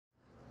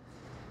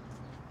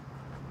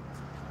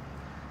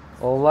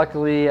Well,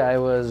 luckily I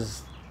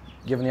was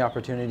given the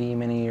opportunity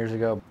many years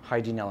ago,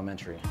 Hygiene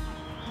Elementary.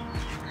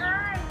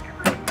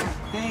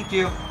 Thank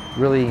you.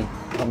 Really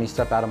helped me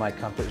step out of my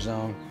comfort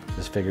zone.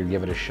 Just figured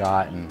give it a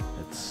shot, and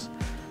it's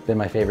been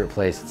my favorite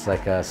place. It's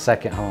like a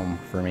second home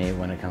for me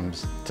when it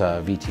comes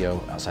to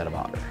VTO outside of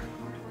Otter.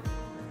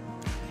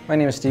 My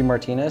name is Steve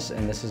Martinez,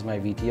 and this is my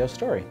VTO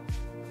story.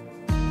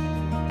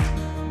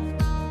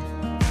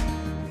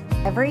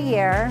 Every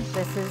year,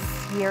 this is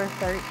year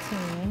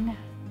 13,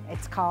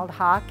 it's called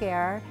Hawk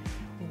Air.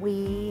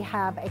 We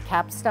have a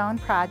capstone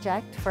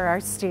project for our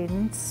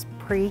students,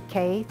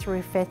 pre-K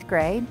through 5th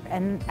grade.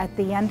 And at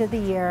the end of the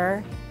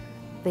year,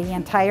 the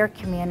entire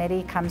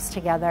community comes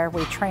together.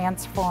 We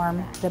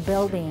transform the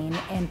building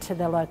into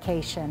the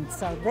location.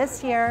 So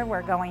this year,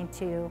 we're going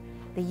to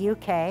the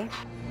UK.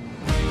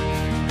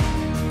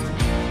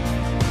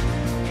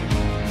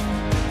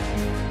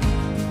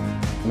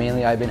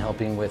 Mainly I've been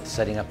helping with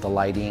setting up the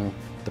lighting,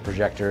 the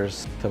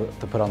projectors to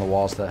put on the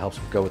walls that helps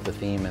go with the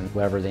theme and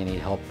whatever they need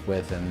help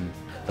with, and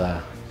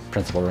the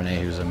principal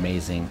Renee, who's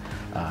amazing,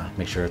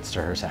 make sure it's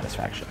to her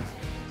satisfaction.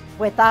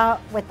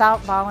 Without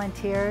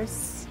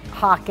volunteers,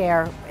 Hawk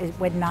Air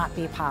would not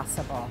be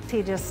possible.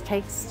 He just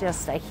takes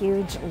just a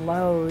huge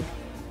load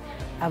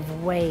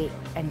of weight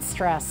and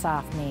stress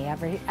off me.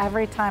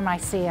 Every time I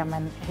see him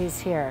and he's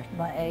here,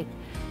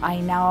 I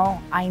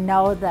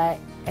know that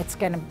it's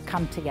going to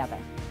come together.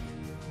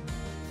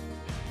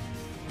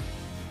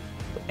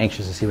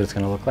 Anxious to see what it's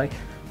going to look like.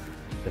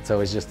 It's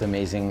always just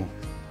amazing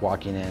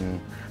walking in.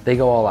 They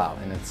go all out,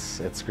 and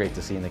it's great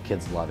to see, and the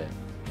kids love it.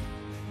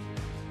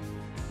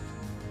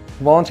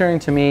 Volunteering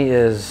to me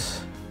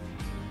is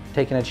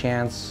taking a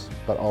chance,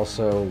 but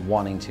also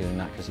wanting to,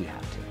 not because you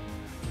have to.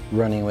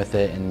 Running with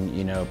it and,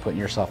 you know, putting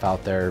yourself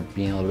out there,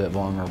 being a little bit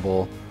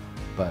vulnerable,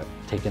 but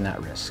taking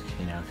that risk,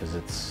 you know,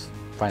 because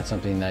find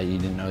something that you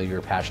didn't know you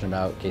were passionate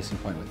about. Case in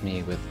point with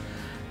me, with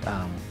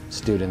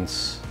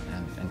students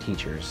and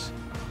teachers.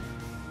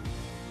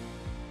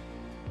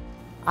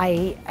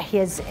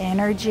 His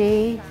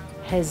energy,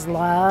 his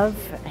love,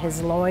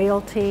 his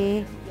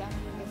loyalty,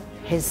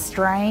 his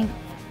strength,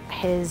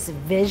 his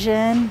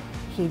vision,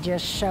 he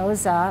just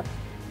shows up,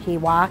 he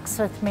walks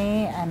with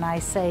me, and I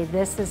say,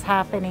 this is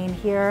happening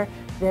here,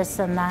 this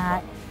and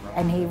that,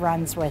 and he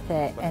runs with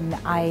it. And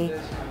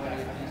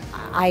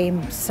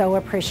I'm so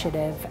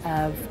appreciative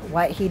of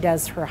what he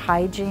does for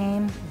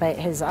hygiene, but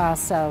his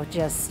also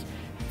just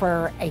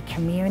for a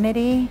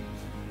community.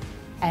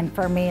 And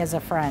for me as a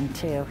friend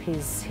too,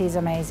 he's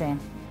amazing.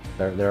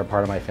 They're a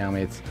part of my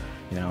family. It's,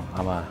 you know,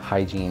 I'm a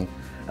Hygiene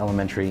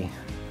Elementary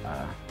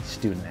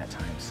student at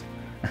times.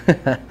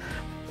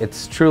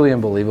 It's truly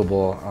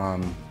unbelievable.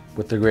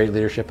 With the great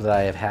leadership that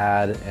I have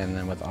had, and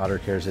then with Otter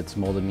Cares, it's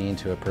molded me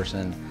into a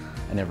person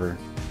I never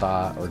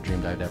thought or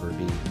dreamed I'd ever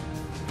be.